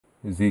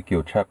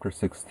Ezekiel chapter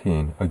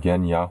 16.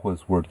 Again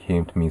Yahweh's word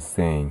came to me,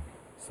 saying,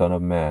 Son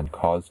of man,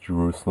 cause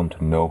Jerusalem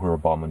to know her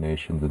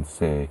abominations, and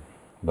say,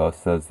 Thus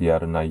says the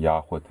Adonai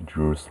Yahweh to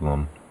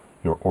Jerusalem,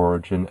 Your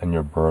origin and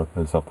your birth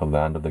is of the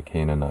land of the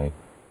Canaanite.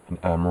 An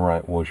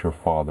Amorite was your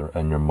father,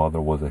 and your mother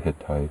was a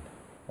Hittite.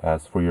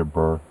 As for your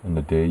birth, in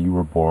the day you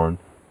were born,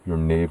 your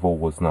navel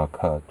was not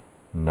cut,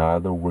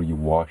 neither were you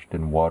washed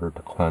in water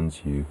to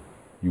cleanse you.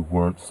 You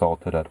weren't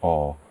salted at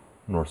all,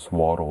 nor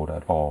swaddled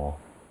at all.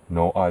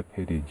 No eye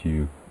pitied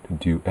you to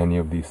do any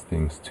of these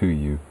things to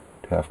you,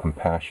 to have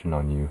compassion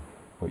on you,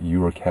 but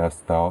you were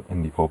cast out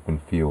in the open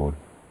field,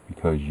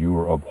 because you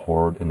were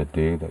abhorred in the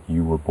day that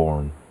you were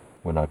born.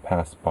 When I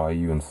passed by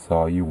you and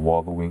saw you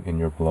wallowing in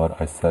your blood,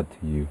 I said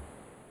to you,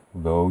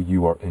 Though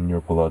you are in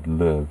your blood,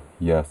 live.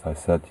 Yes, I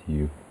said to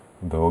you,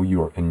 Though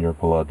you are in your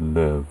blood,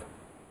 live.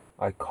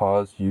 I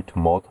caused you to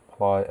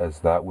multiply as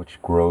that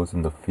which grows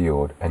in the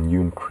field, and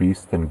you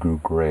increased and grew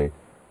great,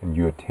 and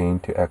you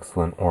attained to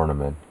excellent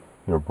ornament.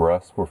 Your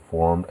breasts were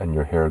formed, and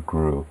your hair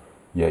grew,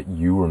 yet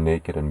you were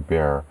naked and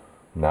bare.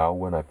 Now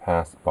when I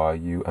passed by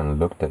you and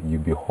looked at you,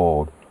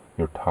 behold,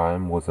 your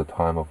time was a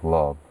time of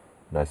love,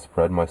 and I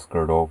spread my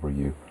skirt over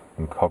you,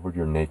 and covered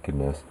your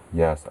nakedness.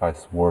 Yes, I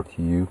swore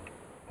to you,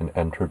 and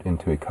entered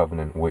into a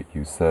covenant with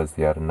you, says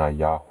the Adonai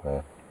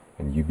Yahweh,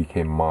 and you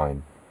became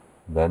mine.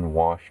 Then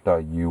washed I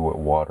you with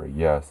water.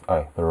 Yes,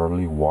 I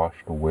thoroughly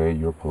washed away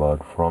your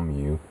blood from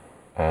you,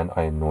 and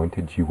I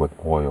anointed you with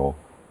oil.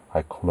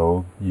 I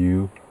clothed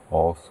you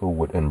also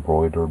with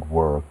embroidered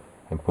work,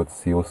 and put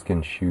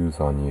sealskin shoes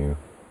on you.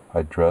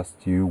 I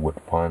dressed you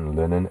with fine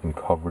linen, and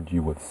covered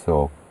you with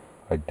silk.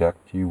 I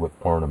decked you with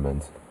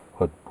ornaments,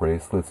 put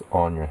bracelets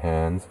on your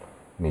hands,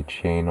 and a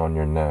chain on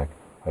your neck.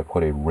 I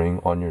put a ring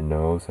on your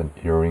nose, and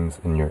earrings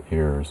in your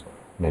ears,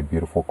 and a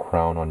beautiful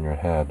crown on your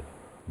head.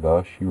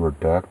 Thus you were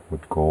decked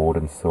with gold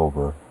and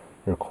silver.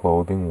 Your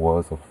clothing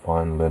was of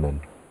fine linen,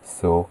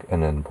 silk,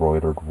 and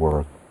embroidered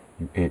work.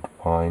 You ate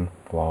fine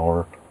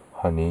flour,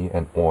 honey,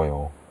 and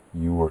oil.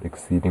 You were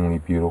exceedingly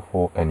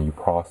beautiful, and you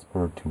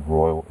prospered to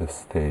royal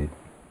estate.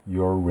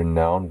 Your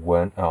renown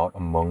went out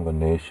among the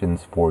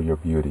nations for your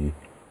beauty,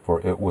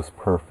 for it was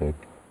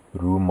perfect,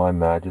 through my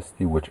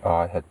majesty which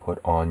I had put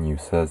on you,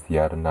 says the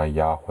Adonai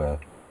Yahweh.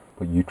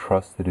 But you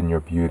trusted in your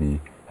beauty,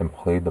 and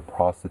played the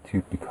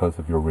prostitute because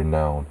of your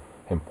renown,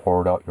 and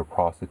poured out your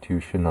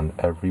prostitution on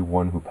every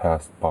one who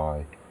passed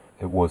by.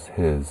 It was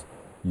his.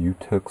 You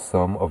took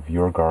some of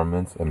your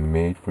garments, and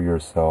made for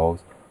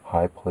yourselves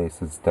high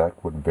places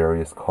decked with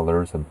various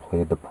colors, and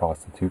played the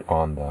prostitute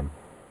on them.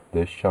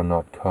 This shall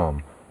not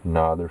come,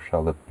 neither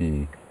shall it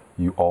be.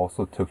 You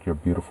also took your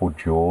beautiful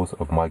jewels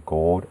of my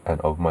gold and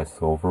of my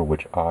silver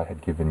which I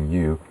had given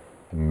you,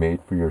 and made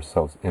for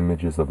yourselves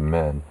images of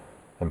men,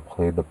 and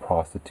played the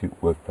prostitute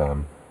with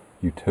them.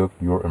 You took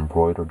your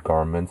embroidered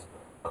garments,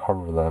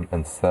 covered them,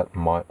 and set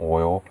my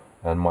oil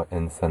and my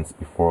incense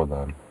before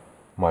them.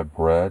 My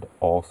bread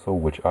also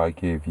which I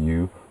gave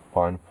you,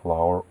 fine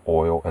flour,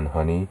 oil, and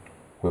honey,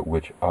 with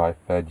which I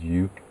fed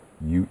you,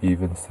 you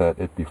even set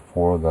it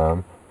before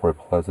them for a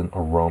pleasant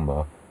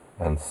aroma.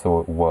 And so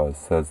it was,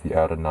 says the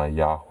Adonai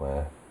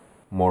Yahweh.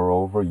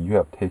 Moreover, you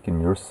have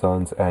taken your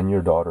sons and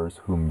your daughters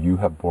whom you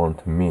have borne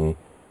to me,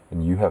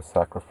 and you have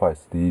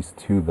sacrificed these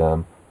to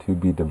them to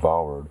be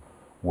devoured.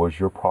 Was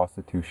your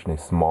prostitution a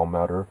small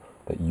matter,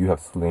 that you have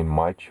slain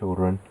my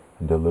children,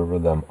 and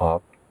delivered them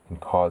up, and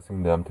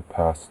causing them to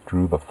pass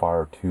through the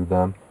fire to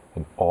them,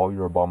 and all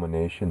your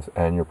abominations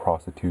and your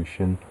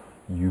prostitution?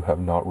 You have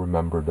not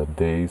remembered the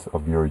days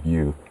of your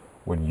youth,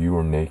 when you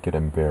were naked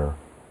and bare,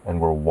 and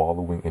were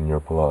wallowing in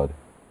your blood.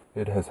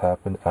 It has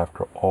happened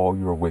after all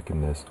your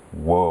wickedness.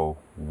 Woe,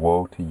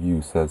 woe to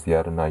you, says the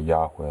Adonai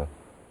Yahweh,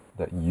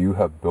 that you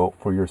have built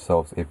for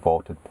yourselves a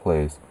vaulted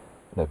place,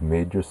 and have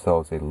made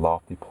yourselves a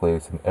lofty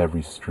place in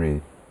every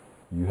street.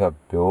 You have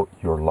built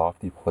your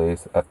lofty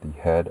place at the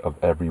head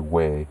of every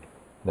way,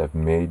 and have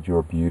made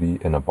your beauty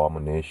an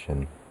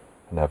abomination,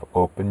 and have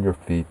opened your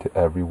feet to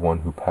every one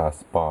who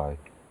passed by,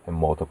 and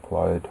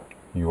multiplied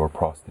your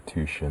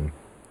prostitution.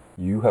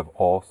 You have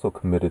also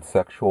committed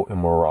sexual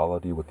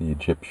immorality with the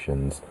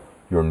Egyptians,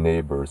 your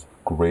neighbors,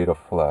 great of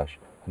flesh,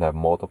 and have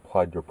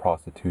multiplied your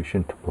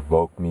prostitution to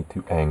provoke me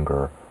to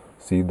anger.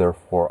 See,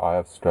 therefore, I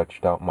have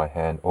stretched out my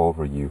hand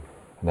over you,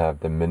 and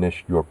have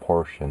diminished your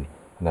portion,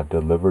 and have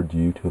delivered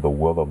you to the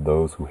will of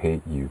those who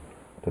hate you,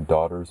 the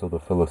daughters of the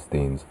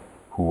Philistines,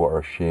 who are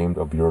ashamed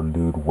of your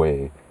lewd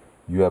way.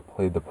 You have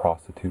played the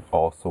prostitute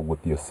also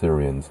with the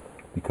Assyrians,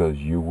 because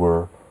you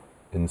were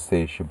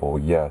insatiable.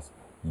 Yes,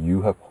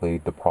 you have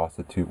played the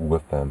prostitute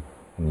with them,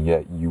 and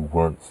yet you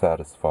weren't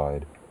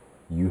satisfied.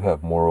 You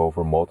have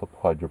moreover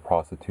multiplied your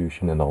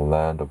prostitution in a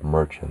land of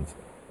merchants,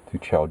 to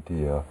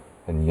Chaldea,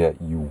 and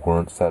yet you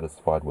weren't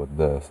satisfied with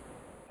this.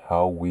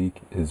 How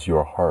weak is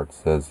your heart,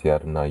 says the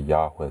Adonai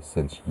Yahweh,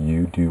 since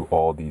you do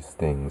all these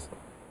things,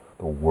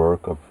 the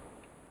work of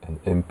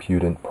an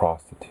impudent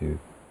prostitute,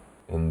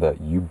 in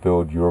that you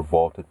build your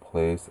vaulted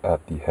place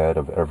at the head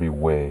of every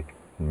way,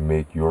 and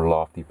make your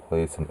lofty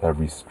place in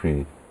every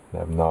street, and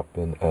have not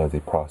been as a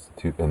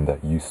prostitute in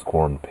that you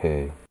scorn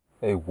pay.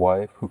 A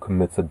wife who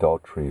commits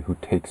adultery, who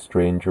takes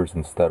strangers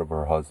instead of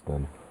her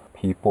husband.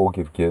 People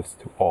give gifts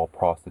to all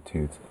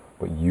prostitutes,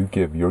 but you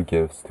give your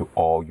gifts to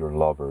all your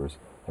lovers,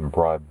 and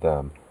bribe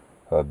them,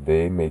 that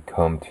they may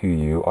come to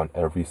you on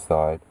every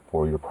side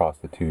for your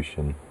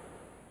prostitution.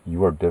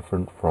 You are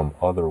different from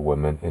other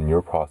women in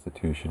your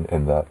prostitution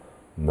in that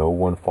no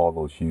one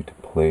follows you to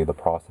play the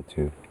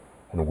prostitute,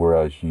 and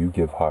whereas you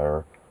give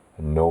hire,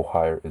 and no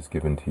hire is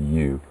given to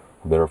you,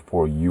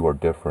 therefore you are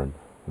different.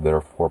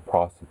 Therefore,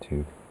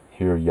 prostitute,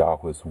 hear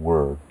Yahweh's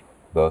word.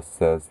 Thus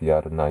says the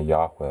Adonai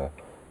Yahweh,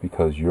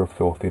 because your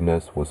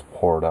filthiness was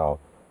poured out,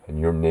 and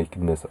your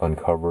nakedness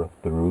uncovered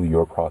through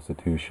your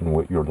prostitution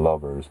with your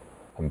lovers,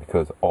 and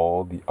because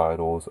all the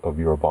idols of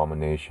your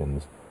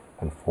abominations,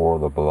 and for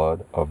the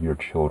blood of your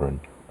children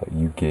that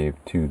you gave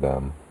to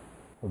them.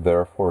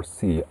 Therefore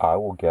see, I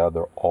will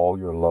gather all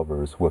your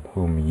lovers with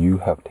whom you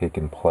have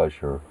taken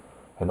pleasure,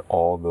 and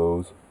all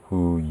those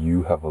who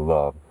you have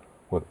loved,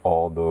 with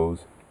all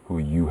those who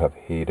you have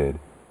hated.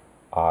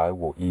 I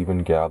will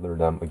even gather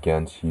them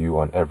against you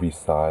on every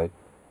side,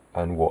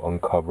 and will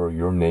uncover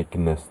your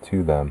nakedness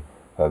to them,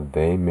 that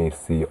they may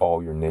see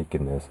all your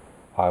nakedness.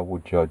 I will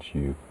judge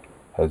you,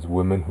 as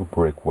women who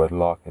break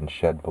wedlock and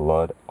shed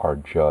blood are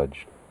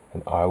judged,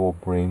 and I will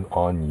bring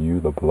on you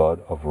the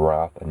blood of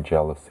wrath and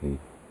jealousy.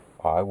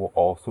 I will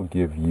also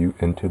give you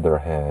into their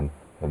hand,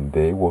 and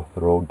they will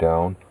throw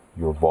down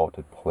your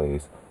vaulted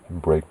place,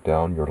 and break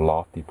down your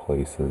lofty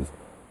places,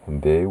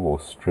 and they will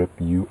strip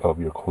you of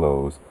your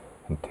clothes,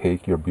 and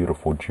take your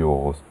beautiful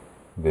jewels.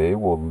 They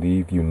will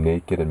leave you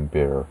naked and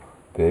bare.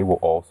 They will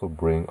also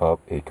bring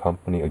up a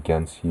company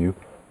against you,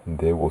 and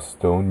they will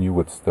stone you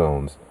with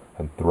stones,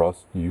 and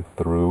thrust you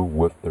through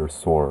with their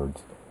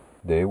swords.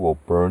 They will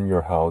burn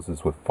your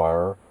houses with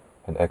fire,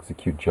 and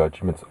execute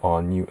judgments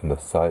on you in the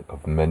sight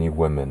of many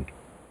women.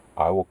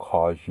 I will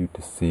cause you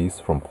to cease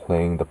from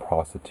playing the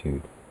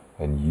prostitute,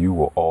 and you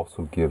will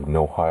also give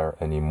no hire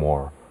any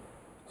more.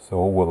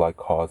 So will I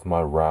cause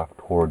my wrath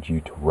towards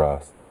you to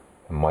rest,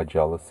 and my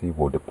jealousy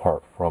will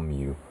depart from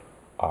you.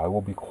 I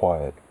will be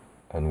quiet,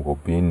 and will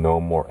be no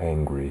more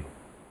angry.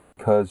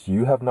 Because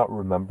you have not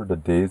remembered the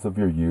days of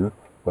your youth,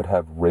 but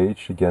have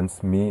raged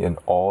against me in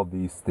all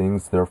these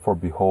things, therefore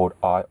behold,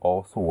 I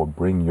also will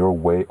bring your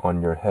way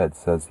on your head,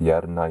 says the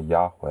Adonai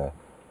Yahweh,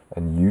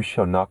 and you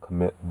shall not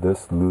commit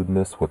this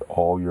lewdness with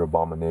all your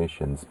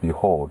abominations.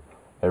 Behold,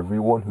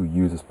 everyone who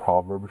uses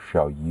proverbs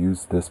shall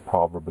use this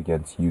proverb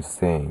against you,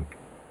 saying,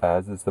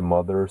 as is the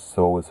mother,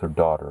 so is her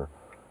daughter.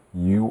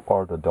 You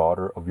are the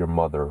daughter of your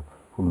mother,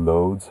 who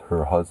loathes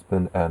her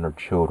husband and her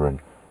children,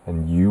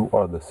 and you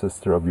are the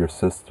sister of your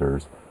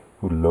sisters,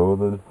 who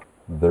loathed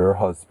their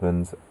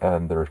husbands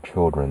and their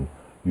children.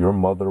 Your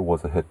mother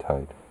was a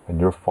Hittite,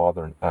 and your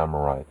father an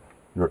Amorite.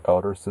 Your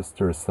elder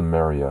sister is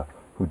Samaria,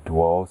 who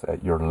dwells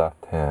at your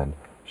left hand,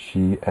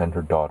 she and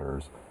her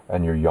daughters.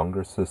 And your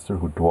younger sister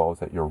who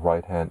dwells at your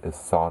right hand is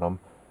Sodom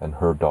and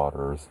her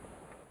daughters.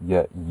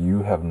 Yet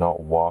you have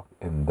not walked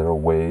in their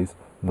ways,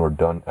 nor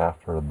done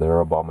after their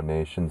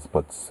abominations,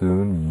 but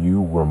soon you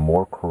were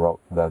more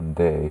corrupt than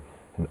they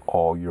in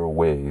all your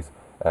ways.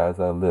 As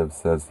I live,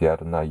 says the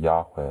Adonai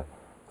Yahweh,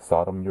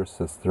 Sodom your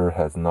sister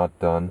has not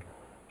done,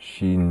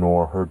 she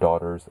nor her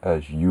daughters,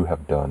 as you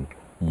have done,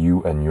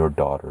 you and your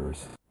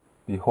daughters.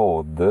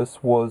 Behold,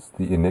 this was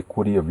the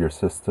iniquity of your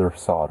sister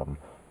Sodom.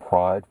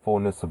 Pride,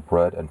 fullness of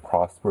bread, and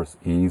prosperous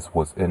ease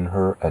was in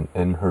her and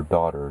in her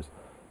daughters.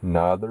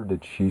 Neither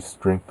did she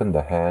strengthen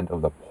the hand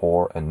of the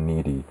poor and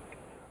needy.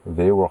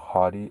 They were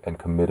haughty and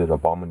committed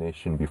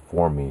abomination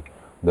before me.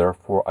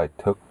 Therefore I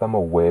took them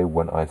away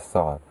when I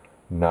sought.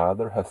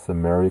 Neither has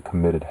Samaria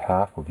committed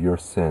half of your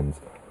sins,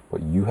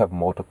 but you have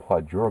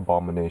multiplied your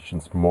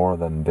abominations more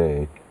than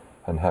they,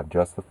 and have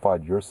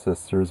justified your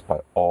sisters by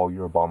all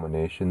your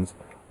abominations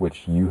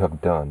which you have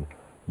done.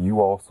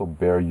 You also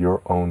bear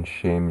your own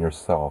shame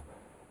yourself,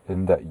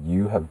 in that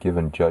you have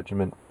given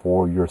judgment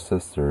for your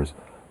sisters,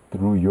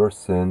 through your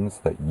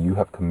sins that you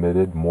have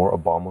committed more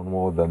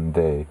abominable than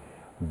they.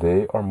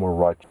 They are more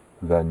righteous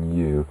than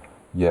you.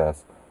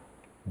 Yes,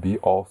 be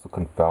also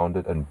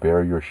confounded and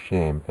bear your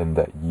shame, in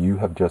that you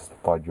have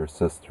justified your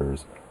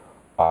sisters.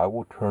 I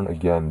will turn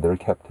again their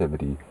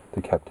captivity,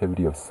 the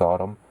captivity of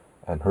Sodom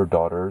and her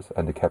daughters,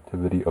 and the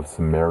captivity of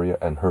Samaria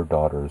and her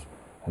daughters,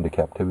 and the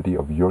captivity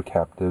of your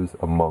captives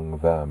among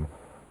them,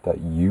 that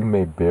you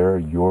may bear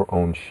your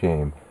own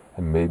shame,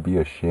 and may be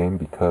ashamed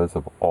because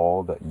of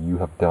all that you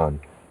have done,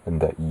 and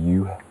that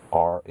you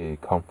are a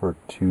comfort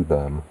to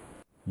them.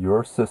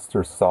 Your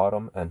sister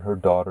Sodom and her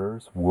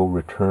daughters will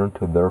return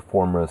to their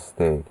former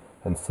estate,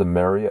 and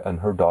Samaria and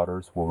her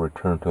daughters will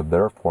return to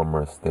their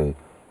former estate,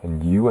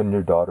 and you and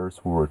your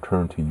daughters will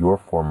return to your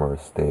former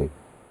estate.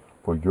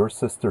 For your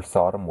sister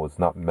Sodom was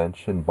not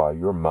mentioned by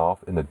your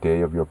mouth in the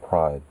day of your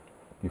pride,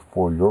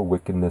 before your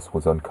wickedness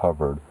was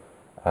uncovered,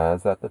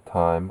 as at the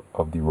time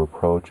of the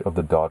reproach of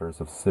the daughters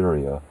of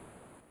Syria,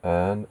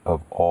 and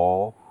of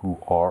all who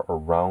are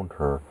around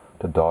her,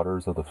 the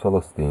daughters of the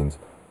Philistines,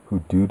 who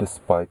do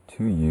despite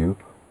to you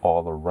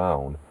all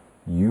around.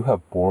 You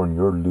have borne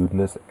your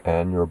lewdness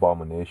and your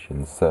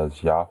abominations,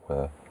 says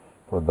Yahweh.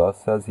 For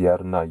thus says the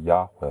Adonai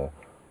Yahweh,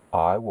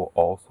 I will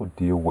also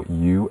deal with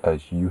you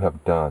as you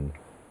have done,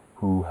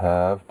 who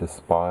have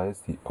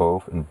despised the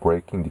oath and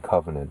breaking the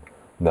covenant.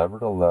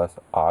 Nevertheless,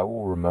 I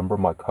will remember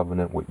my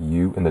covenant with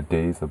you in the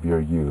days of your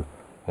youth,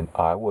 and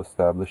I will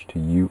establish to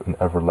you an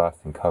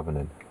everlasting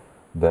covenant.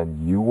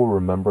 Then you will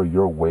remember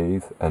your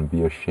ways and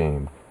be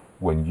ashamed,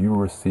 when you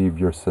receive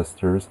your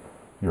sisters,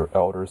 your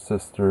elder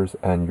sisters,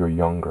 and your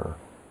younger.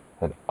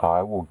 And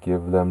I will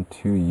give them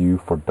to you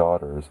for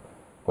daughters,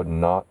 but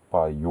not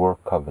by your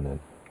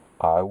covenant.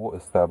 I will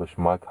establish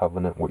my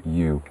covenant with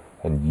you,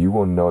 and you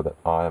will know that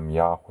I am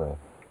Yahweh,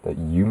 that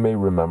you may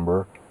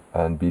remember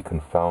and be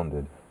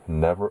confounded,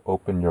 and never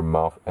open your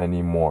mouth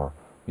any more,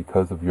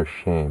 because of your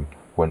shame,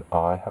 when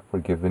I have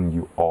forgiven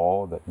you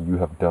all that you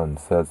have done,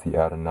 says the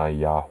Adonai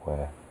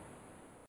Yahweh.